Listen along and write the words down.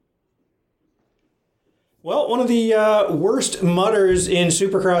Well, one of the worst mudders in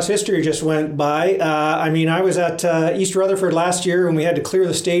Supercross history just went by. I was at East Rutherford last year when we had to clear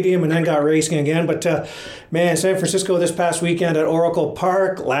the stadium and then got racing again. But man, San Francisco this past weekend at Oracle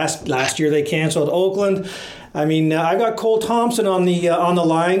Park. Last year they canceled Oakland. I've got Cole Thompson on the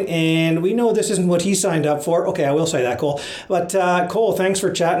line, and we know this isn't what he signed up for. Okay, I will say that, Cole. But Cole, thanks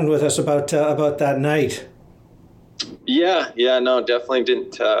for chatting with us about that night. Yeah, no, definitely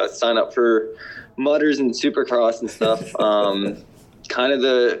didn't sign up for mudders and Supercross and stuff. The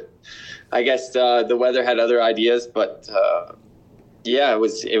weather had other ideas, but it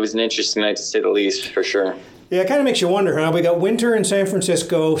was an interesting night to say the least, for sure. Yeah, it kind of makes you wonder, huh? We got winter in San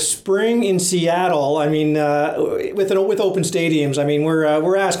Francisco, spring in Seattle. With open stadiums,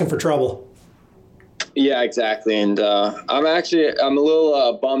 we're asking for trouble. Yeah, exactly. And I'm a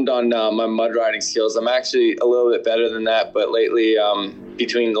little bummed on my mud riding skills. I'm actually a little bit better than that, but lately,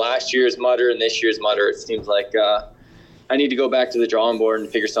 between last year's mudder and this year's mudder, it seems like I need to go back to the drawing board and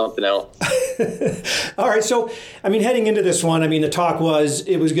figure something out. All right. So, heading into this one, the talk was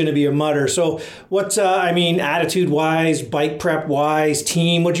it was going to be a mudder. So what's, attitude-wise, bike prep-wise,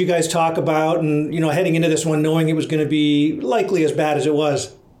 team, what'd you guys talk about? And, heading into this one, knowing it was going to be likely as bad as it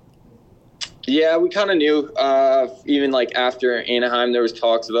was. Yeah, we kind of knew, even like after Anaheim, there was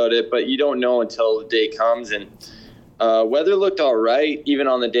talks about it, but you don't know until the day comes. And weather looked all right. Even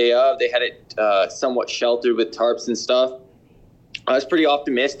on the day of, they had it somewhat sheltered with tarps and stuff. I was pretty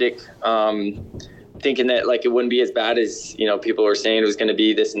optimistic, thinking that like it wouldn't be as bad as, people were saying it was going to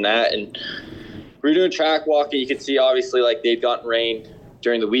be this and that. And we were doing track walking. You could see obviously like they'd gotten rain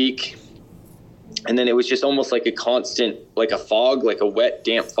during the week. And then it was just almost like a constant, like a fog, like a wet,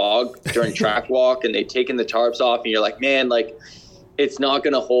 damp fog during track walk. And they'd taken the tarps off, and you're like, man, like it's not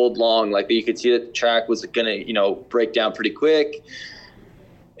going to hold long. Like you could see that the track was going to, break down pretty quick.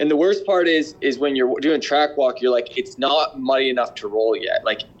 And the worst part is when you're doing track walk, you're like, it's not muddy enough to roll yet.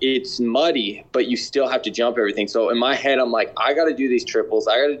 Like it's muddy, but you still have to jump everything. So in my head, I'm like, I got to do these triples.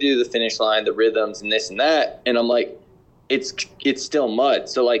 I got to do the finish line, the rhythms and this and that. And I'm like, it's still mud.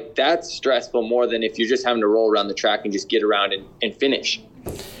 So like that's stressful more than if you're just having to roll around the track and just get around and finish.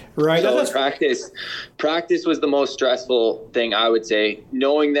 Right. So practice was the most stressful thing, I would say.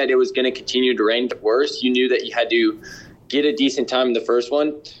 Knowing that it was going to continue to rain, but worse, you knew that you had to get a decent time in the first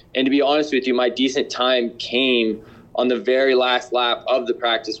one. And to be honest with you, my decent time came on the very last lap of the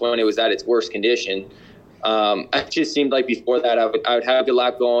practice when it was at its worst condition. It just seemed like before that I would have a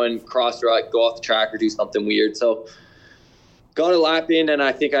lap going, cross rut, go off the track or do something weird. So got a lap in, and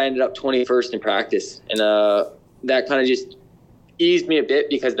I think I ended up 21st in practice. And that kind of just eased me a bit,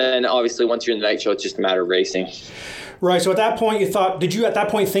 because then obviously once you're in the night show, it's just a matter of racing. Right. So at that point did you at that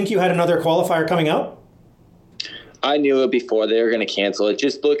point think you had another qualifier coming up? I knew it before they were going to cancel it.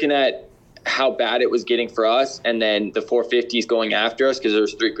 Just looking at how bad it was getting for us, and then the 450s going after us, because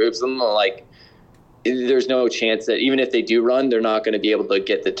there's 3 groups of them, like there's no chance that even if they do run, they're not going to be able to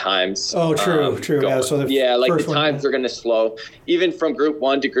get the times. Oh, true. Going. Yeah, so the the times are going to slow. Even from group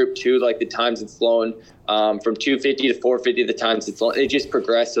 1 to group 2, like the times it's slowing. From 250 to 450, the times it's slow. It just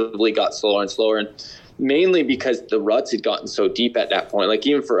progressively got slower and slower, and mainly because the ruts had gotten so deep at that point. Like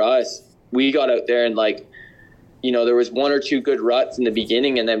even for us, we got out there and like, there was 1 or 2 good ruts in the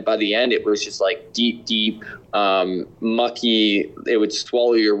beginning, and then by the end it was just like deep, mucky. It would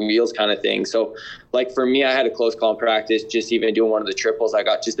swallow your wheels kind of thing. So like for me, I had a close call in practice, just even doing one of the triples. I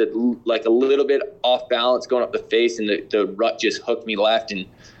got just a little bit off balance going up the face, and the rut just hooked me left and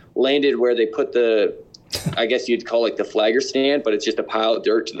landed where they put I guess you'd call it the flagger stand, but it's just a pile of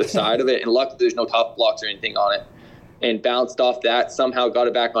dirt to the side of it. And luckily there's no top blocks or anything on it, and bounced off that, somehow got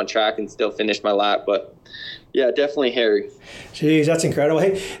it back on track and still finished my lap. But yeah, definitely hairy. Jeez, that's incredible.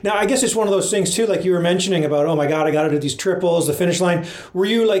 Hey, now I guess it's one of those things too, like you were mentioning about, oh my God, I got to do these triples, the finish line. Were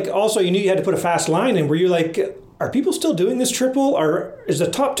you like, also you knew you had to put a fast line in, were you like, are people still doing this triple? Or is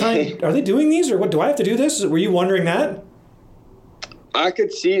the top time, are they doing these, or what, do I have to do this? Were you wondering that? I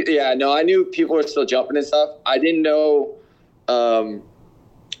could see, I knew people were still jumping and stuff. I didn't know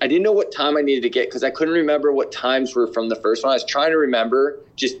what time I needed to get, because I couldn't remember what times were from the first one. I was trying to remember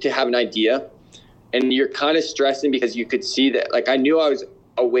just to have an idea. And you're kind of stressing because you could see that, like, I knew I was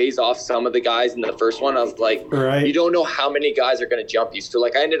a ways off some of the guys in the first one. I was like, right. You don't know how many guys are going to jump you. So,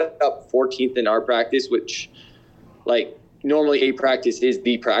 like, I ended up 14th in our practice, which, like, normally a practice is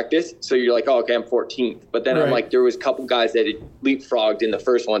the practice. So you're like, oh, okay, I'm 14th. But then right. I'm like, there was a couple guys that had leapfrogged in the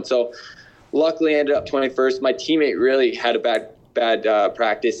first one. So luckily I ended up 21st. My teammate really had a bad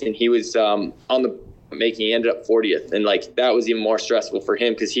practice, and he was on the making, he ended up 40th. And, like, that was even more stressful for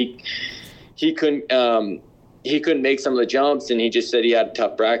him, because he couldn't he couldn't make some of the jumps, and he just said he had a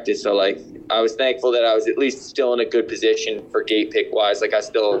tough practice. So like, I was thankful that I was at least still in a good position for gate pick wise. Like I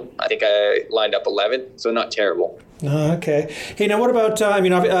think I lined up 11th, so not terrible. Okay. Hey, now what about,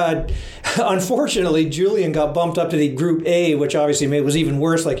 unfortunately, Julian got bumped up to the Group A, which obviously was even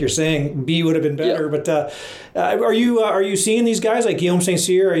worse, like you're saying. B would have been better. Yeah. But are you seeing these guys, like Guillaume St.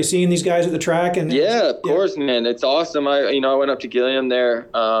 Cyr? Are you seeing these guys at the track? And yeah, of course, man. It's awesome. I went up to Gilliam there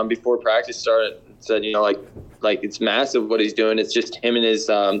before practice started and said, like it's massive what he's doing. It's just him and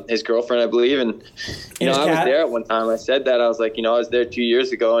his girlfriend, I believe. And, I was there at one time. I said that. I was like, I was there 2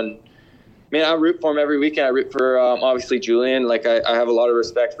 years ago, and man, I root for him every weekend. I root for obviously Julian. Like I have a lot of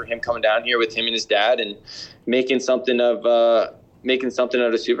respect for him coming down here with him and his dad and making something out of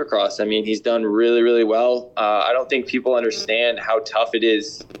Supercross. I mean, he's done really, really well. I don't think people understand how tough it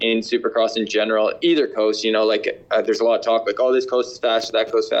is in Supercross in general. Either coast, there's a lot of talk like, oh, this coast is faster,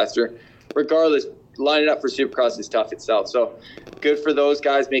 that coast faster. Regardless, lining up for Supercross is tough itself. So good for those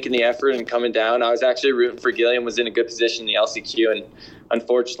guys making the effort and coming down. I was actually rooting for Gilliam, was in a good position in the LCQ, and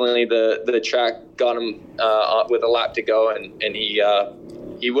unfortunately the track got him with a lap to go, and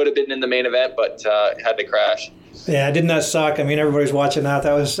he would have been in the main event, but had to crash. Yeah, didn't that suck? I mean, everybody's watching that.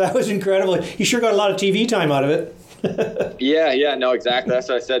 That was incredible. He sure got a lot of TV time out of it. Yeah, no, exactly. That's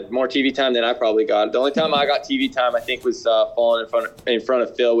what I said. More TV time than I probably got. The only time I got TV time, I think, was falling in front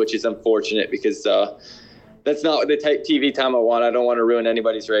of Phil, which is unfortunate because that's not the type TV time I want. I don't want to ruin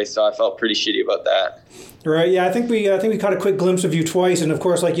anybody's race, so I felt pretty shitty about that. Right. Yeah, I think we caught a quick glimpse of you twice, and of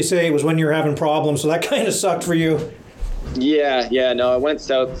course, like you say, it was when you were having problems, so that kind of sucked for you. Yeah, no, it went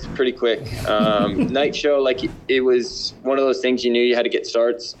south pretty quick. Night show, like it was one of those things you knew you had to get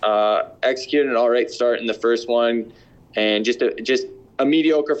starts. Executed an all right start in the first one, and just a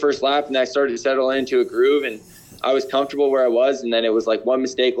mediocre first lap, and I started to settle into a groove, and I was comfortable where I was, and then it was like one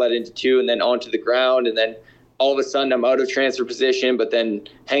mistake led into two, and then onto the ground, and then all of a sudden I'm out of transfer position, but then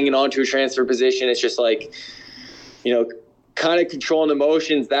hanging on to a transfer position, it's just like, kind of controlling the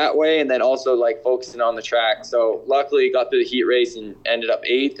motions that way, and then also like focusing on the track. So luckily got through the heat race and ended up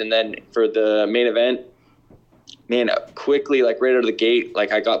 8th. And then for the main event, man, quickly, like right out of the gate,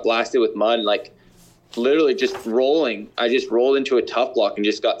 like I got blasted with mud, and like literally just rolling. I just rolled into a tough block and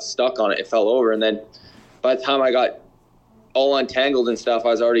just got stuck on it. It fell over. And then by the time I got all untangled and stuff, I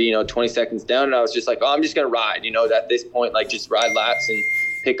was already, 20 seconds down, and I was just like, oh, I'm just going to ride, at this point, like just ride laps and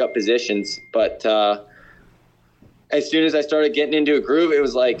pick up positions. But, as soon as I started getting into a groove, it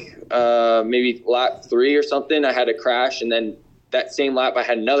was like maybe lap 3 or something, I had a crash, and then that same lap I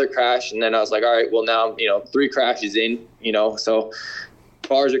had another crash, and then I was like, all right, well now, 3 crashes in, so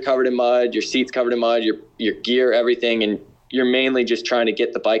bars are covered in mud, your seat's covered in mud, your gear, everything, and you're mainly just trying to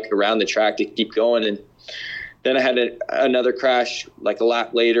get the bike around the track to keep going. And then I had another crash like a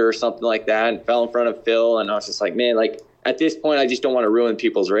lap later or something like that, and fell in front of Phil, and I was just like, man, like, at this point, I just don't want to ruin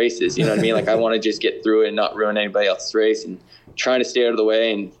people's races. You know what I mean? Like, I want to just get through it and not ruin anybody else's race, and trying to stay out of the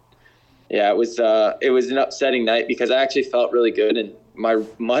way. And yeah, it was an upsetting night because I actually felt really good, and my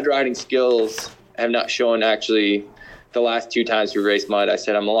mud riding skills have not shown actually the last 2 times we raced mud. I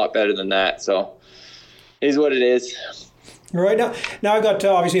said I'm a lot better than that. So it is what it is. Right now I've got to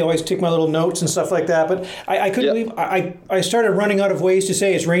obviously always take my little notes and stuff like that, but I couldn't believe I started running out of ways to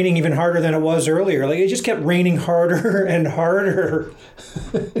say it's raining even harder than it was earlier. Like, it just kept raining harder and harder.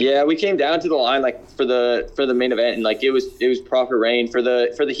 Yeah, we came down to the line like for the main event, and like it was proper rain. For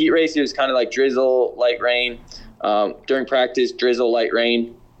the heat race, it was kind of like drizzle, light rain. During practice, drizzle, light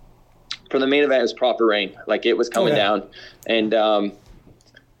rain. For the main event, it was proper rain. Like, it was coming down, and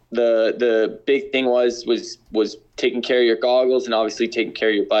the big thing was taking care of your goggles, and obviously taking care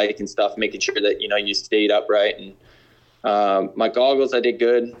of your bike and stuff, making sure that you stayed upright. And my goggles, I did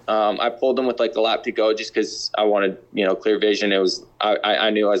good. I pulled them with like the lap to go just because I wanted clear vision. It was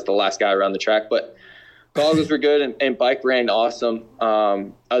I knew I was the last guy around the track, but goggles were good, and bike ran awesome.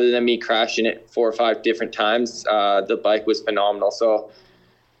 Other than me crashing it 4 or 5 different times, the bike was phenomenal. So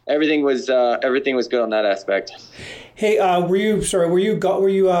everything was good on that aspect. Hey, were you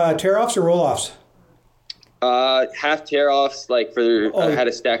tear-offs or roll-offs? Half tear-offs, like I had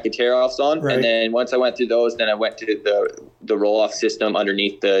a stack of tear-offs on, right. And then once I went through those, then I went to the roll-off system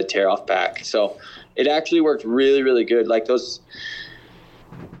underneath the tear-off pack. So it actually worked really, really good. Like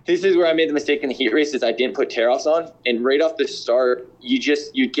this is where I made the mistake in the heat races. I didn't put tear-offs on, and right off the start, you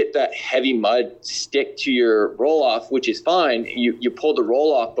get that heavy mud stick to your roll-off, which is fine. You pull the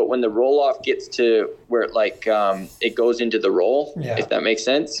roll-off, but when the roll-off gets to where it goes into the roll, if that makes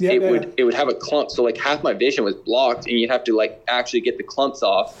sense, it would have a clump. So like half my vision was blocked, and you'd have to like actually get the clumps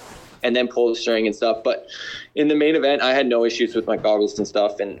off and then pull the string and stuff. But in the main event, I had no issues with my goggles and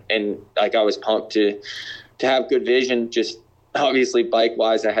stuff, and like I was pumped to to have good vision. Just obviously bike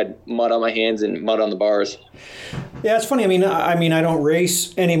wise, I had mud on my hands and mud on the bars. Yeah, it's funny. I mean, I don't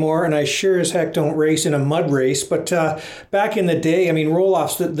race anymore, and I sure as heck don't race in a mud race. But back in the day, I mean,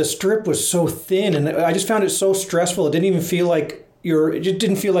 roll-offs, the strip was so thin, and I just found it so stressful. It didn't even feel like it just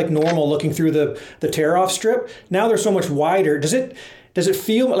didn't feel like normal looking through the tear-off strip. Now they're so much wider. Does it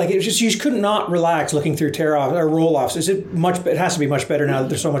feel like it just you could not relax looking through tear-off or roll-offs? It has to be much better now that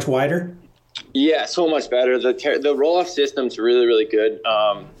they're so much wider. Yeah, so much better. The roll-off system's really, really good.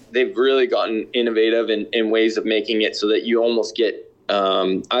 They've really gotten innovative in ways of making it so that you almost get,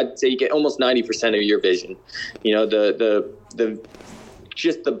 I'd say you get almost 90% of your vision. You know, the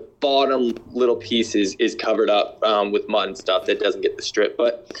just the bottom little piece is covered up with mud and stuff that doesn't get the strip.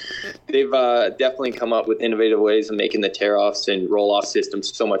 But they've definitely come up with innovative ways of making the tear-offs and roll-off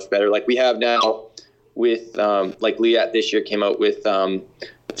systems so much better. Like we have now with, like Leatt this year came out with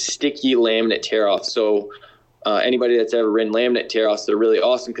sticky laminate tear-offs. So anybody that's ever ridden laminate tear-offs, they're really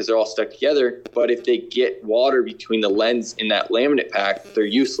awesome because they're all stuck together. But if they get water between the lens in that laminate pack, they're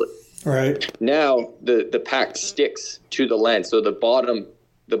useless. Right. Now the pack sticks to the lens, so the bottom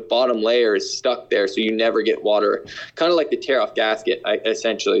layer is stuck there, so you never get water. Kind of like the tear-off gasket,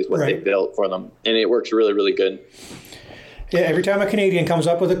 essentially, is what they built for them, and it works really, really good. Yeah. Every time a Canadian comes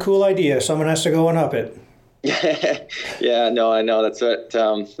up with a cool idea, someone has to go and up it. Yeah, no, I know. That's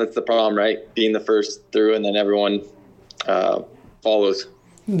the problem, right? Being the first through, and then everyone follows.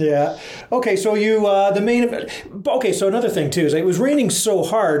 Yeah. Okay. So so another thing too is it was raining so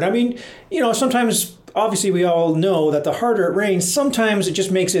hard. I mean, sometimes obviously we all know that the harder it rains, sometimes it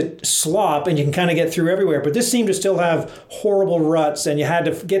just makes it slop and you can kind of get through everywhere. But this seemed to still have horrible ruts and you had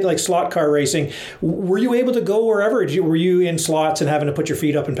to get like slot car racing. Were you able to go wherever? Were you in slots and having to put your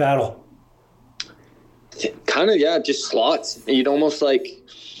feet up and paddle? Kind of, yeah, just slots. You'd almost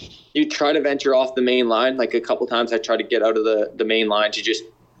you try to venture off the main line. Like a couple times I tried to get out of the main line to just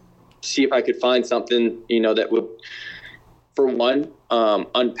see if I could find something, that would, for one,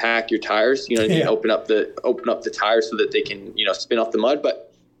 unpack your tires, open up the tires so that they can, spin off the mud.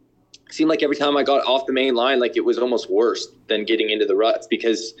 But it seemed like every time I got off the main line, like it was almost worse than getting into the ruts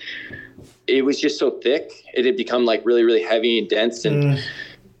because it was just so thick. It had become like really, really heavy and dense. And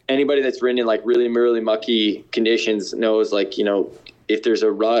anybody that's ridden in like really, really mucky conditions knows if there's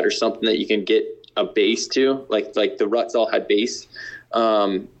a rut or something that you can get a base to, like the ruts all had base.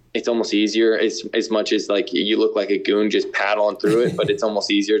 It's almost easier as much as like you look like a goon just paddling through it, but it's almost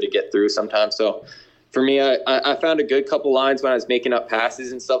easier to get through sometimes. So for me, I found a good couple lines when I was making up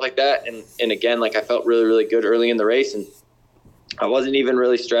passes and stuff like that. And again, like I felt really, really good early in the race and I wasn't even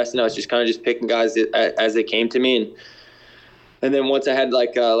really stressing. I was just kind of just picking guys as they came to me. And then once I had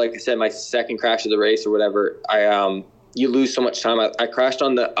like I said, my second crash of the race or whatever, you lose so much time. I crashed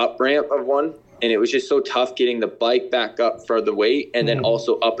on the up ramp of one. And it was just so tough getting the bike back up for the weight and then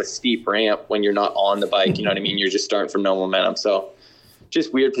also up a steep ramp when you're not on the bike. You know what I mean? You're just starting from no momentum. So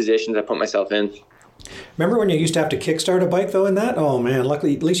just weird positions I put myself in. Remember when you used to have to kickstart a bike, though, in that? Oh, man.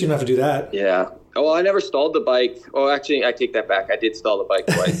 Luckily, at least you don't have to do that. Yeah. Oh, well, I never stalled the bike. Oh, actually, I take that back. I did stall the bike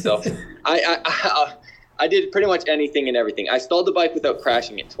twice. So I did pretty much anything and everything. I stalled the bike without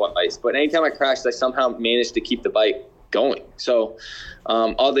crashing it twice. But anytime I crashed, I somehow managed to keep the bike going. So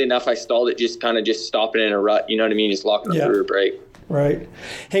oddly enough, I stalled it just stopping in a rut, you know what I mean? Just locking up the rear brake. Right.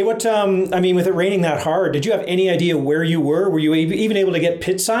 Hey, with it raining that hard, did you have any idea where you were? Were you even able to get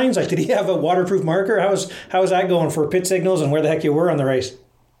pit signs? Like, did he have a waterproof marker? How was that going for pit signals and where the heck you were on the race?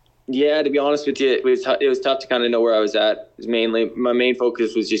 Yeah, to be honest with you, it was tough to kind of know where I was at. My main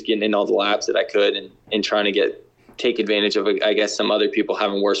focus was just getting in all the laps that I could and trying to take advantage of, I guess, some other people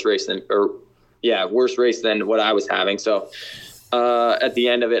having worse race than what I was having. So at the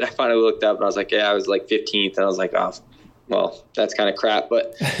end of it, I finally looked up and I was like, I was like 15th. And I was like, oh, well, that's kind of crap.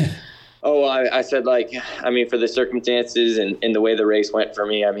 But, I said, for the circumstances and the way the race went for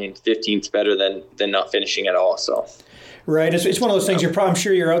me, 15th's better than not finishing at all. So. Right. It's one of those things I'm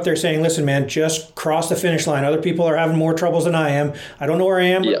sure you're out there saying, listen, man, just cross the finish line. Other people are having more troubles than I am. I don't know where I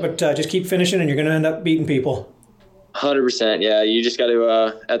am, but just keep finishing and you're going to end up beating people. 100%. Yeah. You just got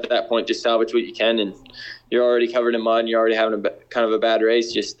to, at that point, just salvage what you can. And you're already covered in mud and you're already having kind of a bad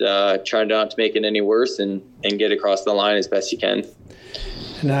race. Just try not to make it any worse and get across the line as best you can.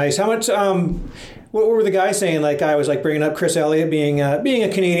 Nice. How much, what were the guys saying? Like I was bringing up Chris Elliott being a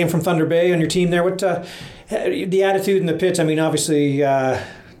Canadian from Thunder Bay on your team there. What, the attitude in the pits, obviously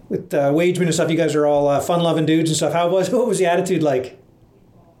with Wageman and stuff, you guys are all fun-loving dudes and stuff. What was the attitude like?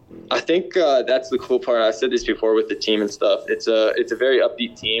 I think that's the cool part. I said this before with the team and stuff. It's a very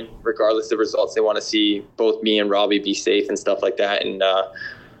upbeat team, regardless of results. They want to see both me and Robbie be safe and stuff like that. And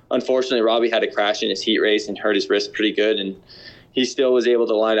unfortunately, Robbie had a crash in his heat race and hurt his wrist pretty good. And he still was able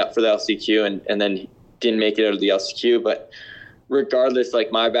to line up for the LCQ and then didn't make it out of the LCQ. But regardless,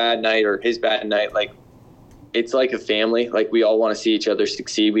 like my bad night or his bad night, like it's like a family. Like we all want to see each other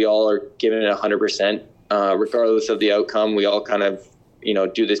succeed. We all are giving it 100%. Regardless of the outcome, we all kind of,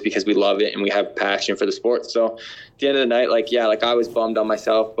 do this because we love it and we have passion for the sport. So at the end of the night, like I was bummed on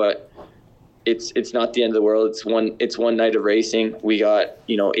myself, but it's not the end of the world. It's one night of racing. We got,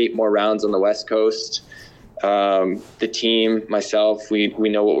 8 more rounds on the West Coast. The team, myself, we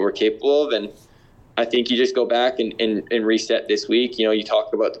know what we're capable of. And I think you just go back and reset this week. You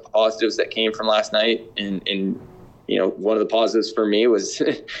talk about the positives that came from last night. And one of the positives for me was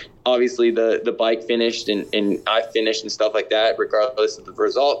obviously the bike finished and I finished and stuff like that, regardless of the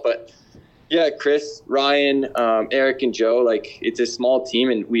result. But yeah, Chris, Ryan, Eric, and Joe, like it's a small team,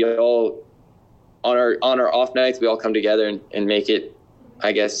 and we all on our off nights, we all come together and make it,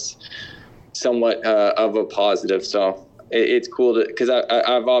 I guess, somewhat of a positive. So it's cool because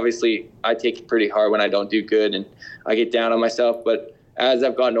I've obviously, I take it pretty hard when I don't do good and I get down on myself. But as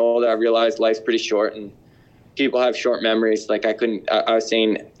I've gotten older, I realized life's pretty short and people have short memories. Like I was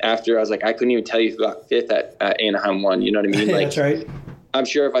saying after, I was like, I couldn't even tell you who got 5th at Anaheim 1. You know what I mean? Like, that's right. I'm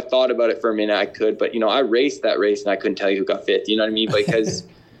sure if I thought about it for a minute, I could, but I raced that race and I couldn't tell you who got 5th. You know what I mean? Because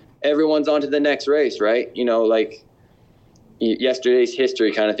everyone's on to the next race, right? Like yesterday's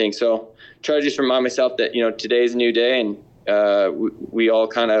history kind of thing. So try to just remind myself that, today's a new day and we all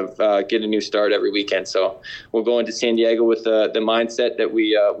kind of get a new start every weekend. So we'll go into San Diego with the mindset that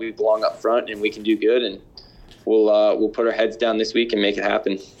we belong up front and we can do good, and we'll put our heads down this week and make it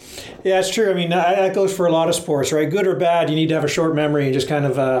happen. Yeah, it's true. I mean, that goes for a lot of sports, right? Good or bad, you need to have a short memory and just kind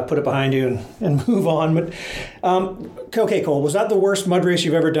of put it behind you and move on. But okay, Cole, was that the worst mud race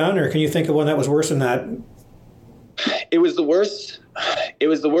you've ever done, or can you think of one that was worse than that? It was the worst. It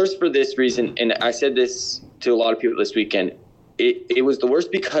was the worst for this reason, and I said this to a lot of people this weekend. It was the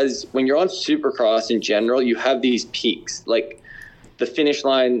worst because when you're on Supercross in general, you have these peaks, like the finish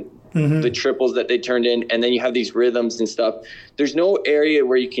line, the triples that they turned in, and then you have these rhythms and stuff. There's no area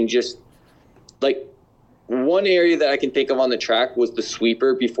where you can just, like, one area that I can think of on the track was the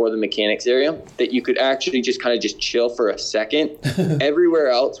sweeper before the mechanics area that you could actually just kind of just chill for a second. Everywhere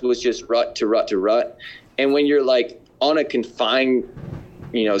else was just rut to rut to rut. And when you're like on a confined,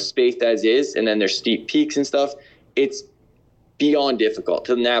 space as is, and then there's steep peaks and stuff, it's beyond difficult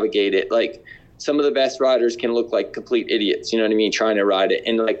to navigate it. Like some of the best riders can look like complete idiots, you know what I mean, trying to ride it.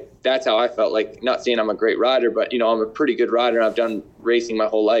 And like, that's how I felt. Like, not saying I'm a great rider, but I'm a pretty good rider. I've done racing my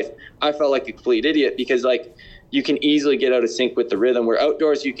whole life. I felt like a complete idiot because like you can easily get out of sync with the rhythm, where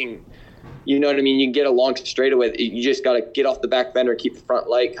outdoors you can, you know what I mean? You can get along straightaway. You just got to get off the back fender and keep the front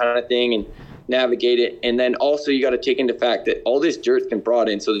light kind of thing and navigate it. And then also you got to take into fact that all this dirt's been brought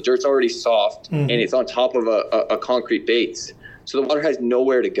in. So the dirt's already soft and it's on top of a concrete base. So the water has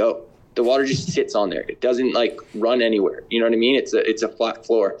nowhere to go. The water just sits on there. It doesn't like run anywhere. You know what I mean? It's a flat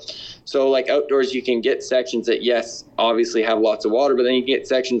floor. So like outdoors, you can get sections that, yes, obviously have lots of water, but then you get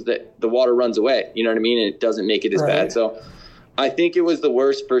sections that the water runs away. You know what I mean? And it doesn't make it as bad. So I think it was the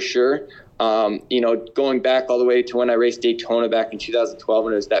worst for sure. Going back all the way to when I raced Daytona back in 2012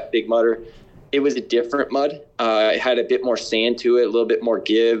 when it was that big mudder, it was a different mud. It had a bit more sand to it, a little bit more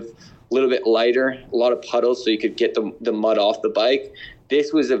give, a little bit lighter, a lot of puddles so you could get the mud off the bike.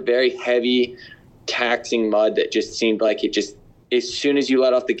 This was a very heavy, taxing mud that just seemed like it just, as soon as you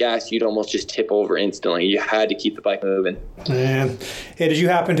let off the gas, you'd almost just tip over instantly. You had to keep the bike moving. Man. Hey, did you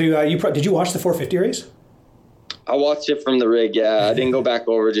happen to, did you watch the 450 race? I watched it from the rig, yeah. I didn't go back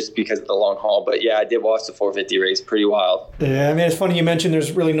over just because of the long haul, but yeah, I did watch the 450 race. Pretty wild. Yeah, I mean, it's funny you mentioned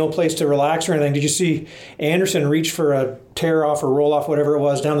there's really no place to relax or anything. Did you see Anderson reach for a tear off or roll off, whatever it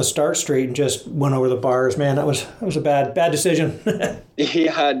was, down the start straight and just went over the bars? Man, that was a bad decision.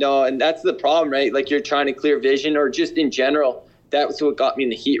 Yeah, no, and that's the problem, right? Like you're trying to clear vision, or just in general, that was what got me in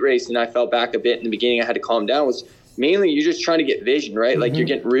the heat race, and I fell back a bit in the beginning. I had to calm down. Was mainly you're just trying to get vision, right? Like you're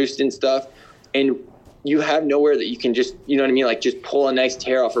getting roosted and stuff, and you have nowhere that you can just, you know what I mean? Like just pull a nice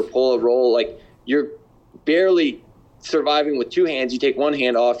tear off or pull a roll. Like you're barely surviving with two hands. You take one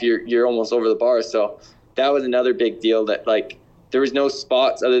hand off, you're almost over the bar. So that was another big deal, that like there was no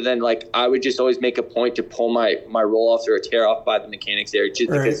spots other than like I would just always make a point to pull my roll offs or a tear off by the mechanics area,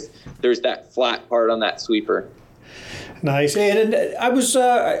 just because there's that flat part on that sweeper. Nice. And I was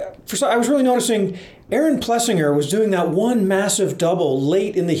really noticing Aaron Plessinger was doing that one massive double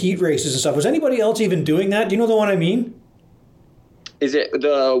late in the heat races and stuff. Was anybody else even doing that? Do you know the one I mean? Is it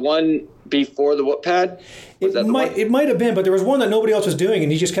the one before the whoop pad? It might have been, but there was one that nobody else was doing,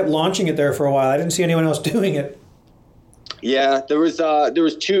 and he just kept launching it there for a while. I didn't see anyone else doing it. Yeah, there was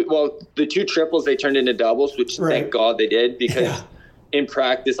two. Well, the two triples they turned into doubles, which thank God they did, because in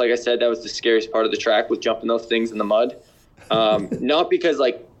practice, like I said, that was the scariest part of the track, was jumping those things in the mud. Not because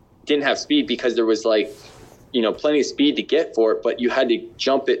like didn't have speed, because there was like, you know, plenty of speed to get for it, but you had to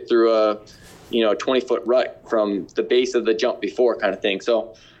jump it through a, you know, 20-foot rut from the base of the jump before, kind of thing.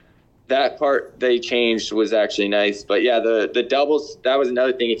 So that part they changed was actually nice. But yeah, the doubles, that was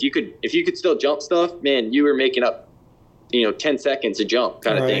another thing. If you could still jump stuff, man, you were making up, you know, 10 seconds a jump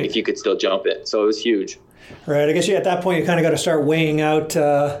kind of thing if you could still jump it. So it was huge. Right. I guess at that point you kind of got to start weighing out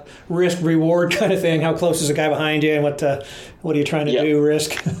risk reward kind of thing. How close is the guy behind you, and what are you trying to do?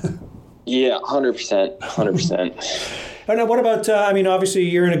 Risk. Yeah, 100%. I know. What about? I mean, obviously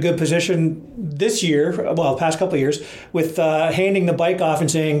you're in a good position this year. Well, past couple of years, with handing the bike off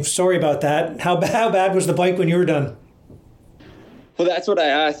and saying sorry about that. How bad was the bike when you were done? Well, that's what I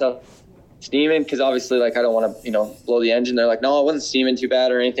asked. Steaming, because obviously, like, I don't want to, you know, blow the engine. They're like, no, it wasn't steaming too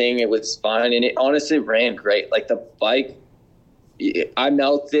bad or anything. It was fine, and it honestly ran great. Like, the bike, I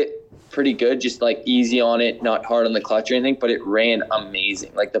melted it pretty good, just like easy on it, not hard on the clutch or anything, but it ran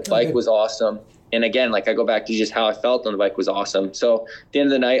amazing. Like, the bike was awesome. And again, like, I go back to just how I felt on the bike was awesome. So at the end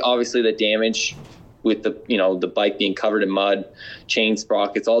of the night, obviously the damage with the, you know, the bike being covered in mud, chain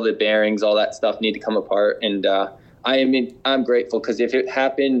sprockets, all the bearings, all that stuff need to come apart. And I'm grateful, because if it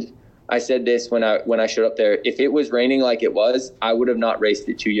happened, I said this when I showed up there, if it was raining like it was, I would have not raced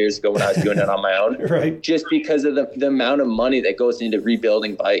it 2 years ago when I was doing it on my own. Right. Just because of the amount of money that goes into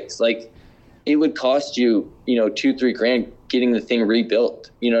rebuilding bikes. Like, it would cost you, you know, $2-3 grand getting the thing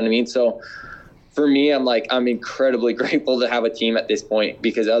rebuilt. You know what I mean? So for me, I'm incredibly grateful to have a team at this point,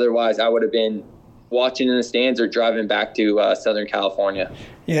 because otherwise I would have been watching in the stands or driving back to Southern California.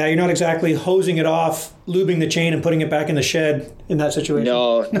 Yeah, you're not exactly hosing it off, lubing the chain and putting it back in the shed in that situation.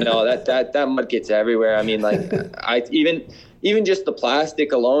 No, that mud gets everywhere. I mean, like, even just the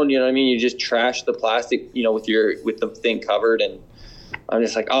plastic alone, you know what I mean? You just trash the plastic, you know, with the thing covered, and I'm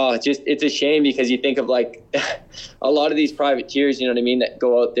just like, it's a shame, because you think of like a lot of these privateers, you know what I mean, that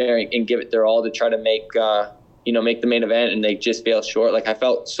go out there and give it their all to try to make the main event, and they just fail short. Like, I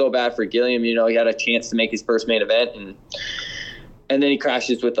felt so bad for Gilliam. You know, he had a chance to make his first main event, and then he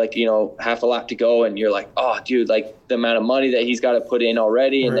crashes with, like, you know, half a lap to go, and you're like, oh, dude, like, the amount of money that he's got to put in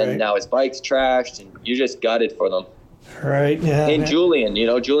already, and then now his bike's trashed, and you're just gutted for them. Right. Yeah. And Julian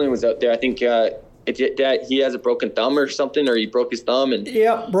was out there. I think he has a broken thumb or something, or he broke his thumb, and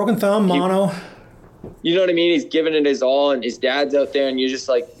broken thumb, mono. You know what I mean? He's giving it his all, and his dad's out there, and you're just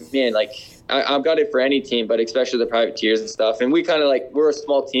like, man, like, I've got it for any team, but especially the privateers and stuff. And we kind of, like, we're a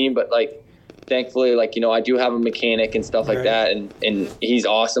small team, but, like, thankfully, like, you know, I do have a mechanic and stuff like that, and he's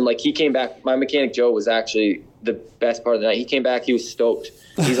awesome. Like, he came back. My mechanic Joe was actually the best part of the night. He came back, he was stoked.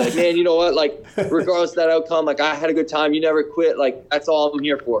 He's like, man, you know what? Like, regardless of that outcome, like, I had a good time. You never quit. Like, that's all I'm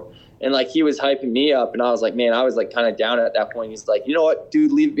here for. And, like, he was hyping me up, and I was like, man, I was, like, kind of down at that point. He's like, you know what,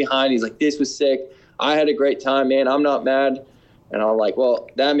 dude, leave it behind. He's like, this was sick. I had a great time, man. I'm not mad. And I'm like, well,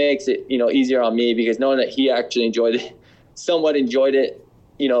 that makes it, you know, easier on me, because knowing that he actually somewhat enjoyed it,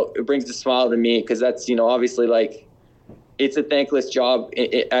 you know, it brings a smile to me, because that's, you know, obviously, like, it's a thankless job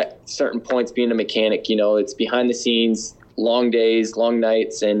at certain points being a mechanic. You know, it's behind the scenes, long days, long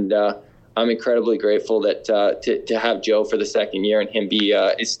nights, and I'm incredibly grateful that to have Joe for the second year and him be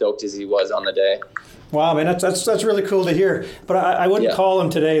as stoked as he was on the day. Wow, man, that's really cool to hear. But I wouldn't call him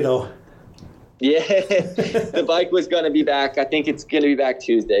today, though. Yeah, the bike was going to be back. I think it's going to be back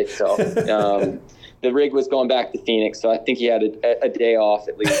Tuesday. So the rig was going back to Phoenix. So I think he had a day off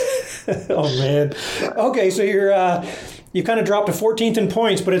at least. Oh, man. Okay, so you kind of dropped to 14th in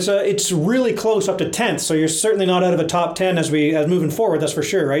points, but it's really close up to 10th. So you're certainly not out of a top 10 as moving forward. That's for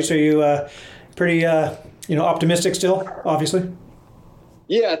sure, right? So you pretty optimistic still, obviously.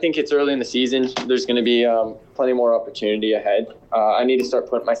 Yeah, I think it's early in the season. There's going to be plenty more opportunity ahead. I need to start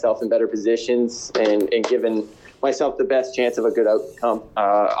putting myself in better positions and giving myself the best chance of a good outcome.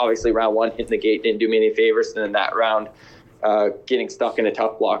 Obviously, round one, hitting the gate didn't do me any favors. And then that round, getting stuck in a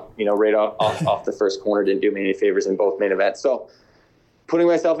tough block, you know, right off the first corner didn't do me any favors in both main events. So putting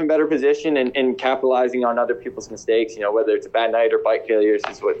myself in better position and capitalizing on other people's mistakes, you know, whether it's a bad night or bike failures,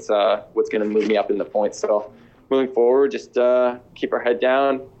 is what's going to move me up in the points. So moving forward, just keep our head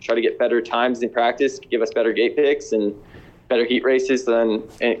down, try to get better times in practice, give us better gate picks and better heat races, and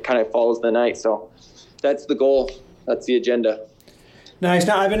it kind of follows the night. So that's the goal. That's the agenda. Nice.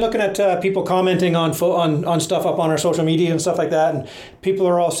 Now, I've been looking at people commenting on stuff up on our social media and stuff like that, and people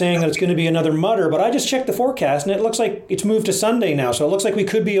are all saying that it's going to be another mudder, but I just checked the forecast, and it looks like it's moved to Sunday now, so it looks like we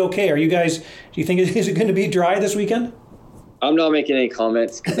could be okay. Are you guys, do you think, is it going to be dry this weekend? I'm not making any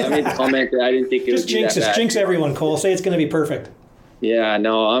comments. I made the comment that I didn't think it just would be that bad. Jinx everyone, Cole. Say it's going to be perfect. Yeah,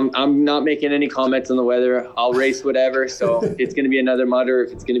 no, I'm not making any comments on the weather. I'll race whatever. So it's going to be another mudder.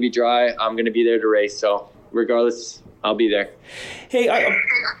 If it's going to be dry, I'm going to be there to race. So regardless, I'll be there. Hey,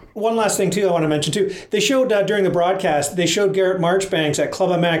 one last thing too I want to mention too. They showed during the broadcast, they showed Garrett Marchbanks at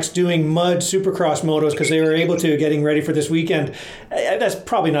Club MX doing mud Supercross motos because they were able to, getting ready for this weekend. That's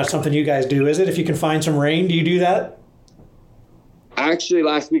probably not something you guys do, is it? If you can find some rain, do you do that? Actually,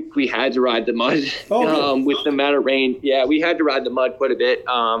 last week we had to ride the mud with the amount of rain. Yeah, we had to ride the mud quite a bit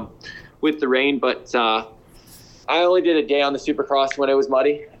with the rain, but I only did a day on the Supercross when it was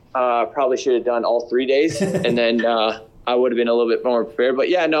muddy. Probably should have done all 3 days, and then I would have been a little bit more prepared. But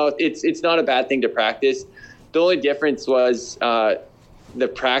yeah, no, it's not a bad thing to practice. The only difference was the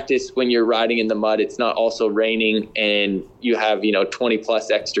practice when you're riding in the mud. It's not also raining, and you have 20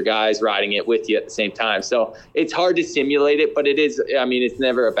 plus extra guys riding it with you at the same time. So it's hard to simulate it, but it is. I mean, it's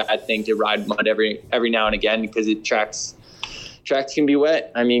never a bad thing to ride mud every now and again because tracks can be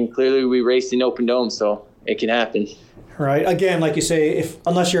wet. I mean, clearly we race in open dome, so it can happen. Right. Again, like you say,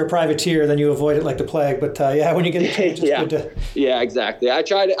 unless you're a privateer, then you avoid it like the plague. But yeah, when you get a chance, it's good to. Yeah, exactly. I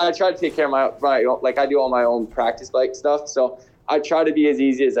try to take care of my like I do all my own practice bike stuff. So I try to be as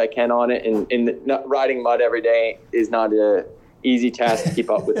easy as I can on it. And riding mud every day is not a easy task to keep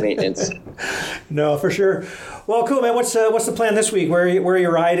up with maintenance. No, for sure. Well, cool, man. What's the plan this week? Where are you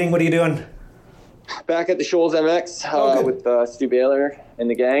riding? What are you doing? Back at the Shoals MX with Stu Baylor and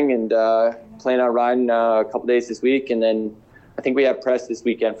the gang, and planning on riding a couple days this week, and then I think we have press this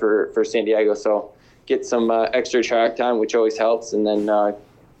weekend for San Diego, so get some extra track time, which always helps, and then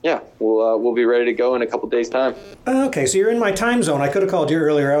we'll be ready to go in a couple days' time. Okay, so you're in my time zone. I could have called you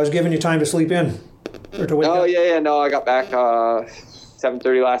earlier. I was giving you time to sleep in or to wake up. Oh yeah, no, I got back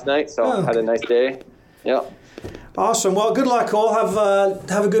 7:30 last night, so had a nice day. Yeah. Awesome. Well, good luck, Cole. Have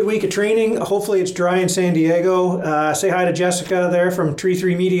a good week of training. Hopefully it's dry in San Diego. Say hi to Jessica there from Tree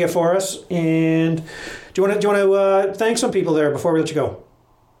 3 Media for us. And do you want to thank some people there before we let you go?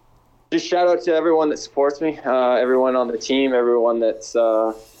 Just shout out to everyone that supports me, everyone on the team, everyone that's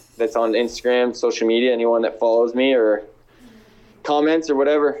on Instagram, social media, anyone that follows me or comments or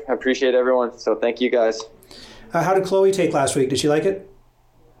whatever. I appreciate everyone. So thank you guys. How did Chloe take last week? Did she like it?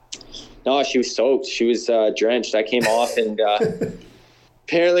 No, she was soaked. She was drenched. I came off, and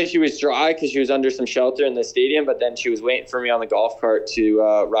apparently she was dry because she was under some shelter in the stadium, but then she was waiting for me on the golf cart to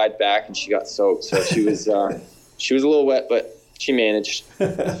ride back, and she got soaked. So she was a little wet, but she managed.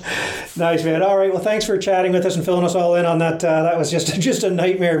 Nice, man. All right. Well, thanks for chatting with us and filling us all in on that. That was just a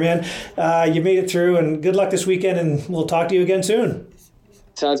nightmare, man. You made it through, and good luck this weekend, and we'll talk to you again soon.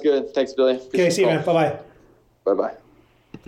 Sounds good. Thanks, Billy. Okay, see you, man. Bye-bye. Bye-bye.